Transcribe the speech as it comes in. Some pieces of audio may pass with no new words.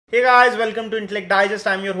Hey guys, welcome to Intellect Digest.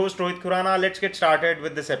 I'm your host Rohit Khurana. Let's get started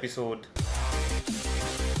with this episode.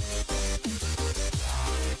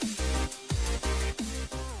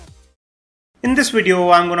 In this video,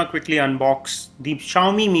 I'm gonna quickly unbox the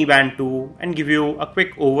Xiaomi Mi Band 2 and give you a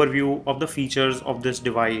quick overview of the features of this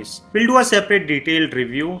device. We'll do a separate detailed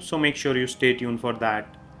review, so make sure you stay tuned for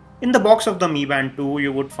that. In the box of the Mi Band 2,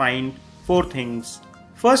 you would find four things.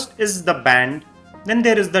 First is the band. Then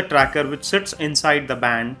there is the tracker which sits inside the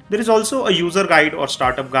band. There is also a user guide or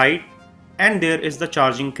startup guide, and there is the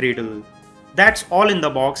charging cradle. That's all in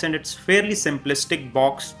the box, and it's fairly simplistic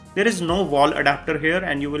box. There is no wall adapter here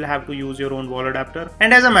and you will have to use your own wall adapter.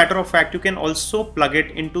 And as a matter of fact, you can also plug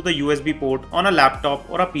it into the USB port on a laptop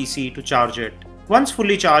or a PC to charge it. Once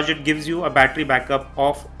fully charged, it gives you a battery backup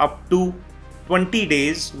of up to 20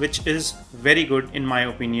 days, which is very good in my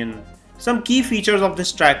opinion. Some key features of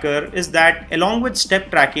this tracker is that along with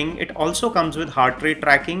step tracking, it also comes with heart rate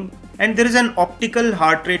tracking, and there is an optical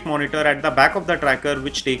heart rate monitor at the back of the tracker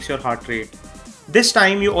which takes your heart rate. This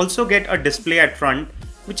time you also get a display at front,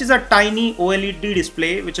 which is a tiny OLED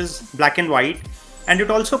display which is black and white, and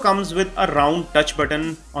it also comes with a round touch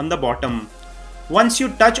button on the bottom. Once you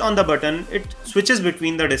touch on the button, it switches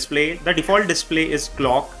between the display. The default display is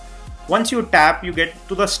clock. Once you tap, you get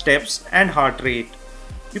to the steps and heart rate.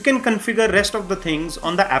 You can configure rest of the things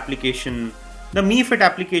on the application. The Mi Fit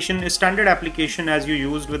application is standard application as you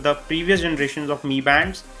used with the previous generations of Mi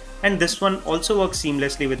Bands, and this one also works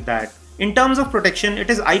seamlessly with that. In terms of protection, it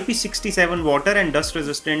is IP67 water and dust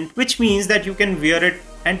resistant, which means that you can wear it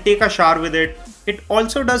and take a shower with it. It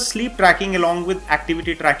also does sleep tracking along with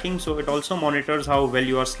activity tracking, so it also monitors how well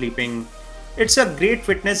you are sleeping. It's a great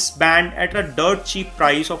fitness band at a dirt cheap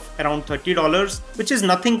price of around $30, which is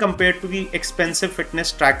nothing compared to the expensive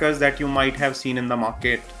fitness trackers that you might have seen in the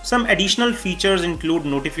market. Some additional features include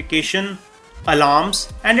notification,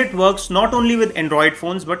 alarms, and it works not only with Android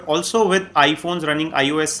phones but also with iPhones running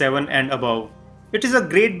iOS 7 and above. It is a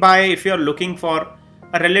great buy if you are looking for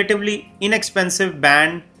a relatively inexpensive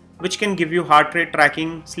band which can give you heart rate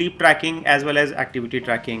tracking, sleep tracking, as well as activity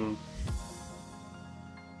tracking.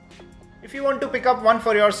 If you want to pick up one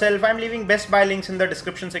for yourself, I'm leaving Best Buy links in the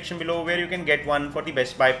description section below where you can get one for the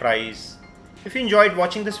Best Buy price. If you enjoyed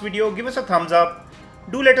watching this video, give us a thumbs up.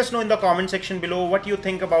 Do let us know in the comment section below what you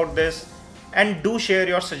think about this, and do share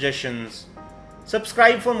your suggestions.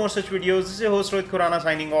 Subscribe for more such videos. This is your host Rohit Khurana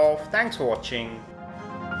signing off. Thanks for watching.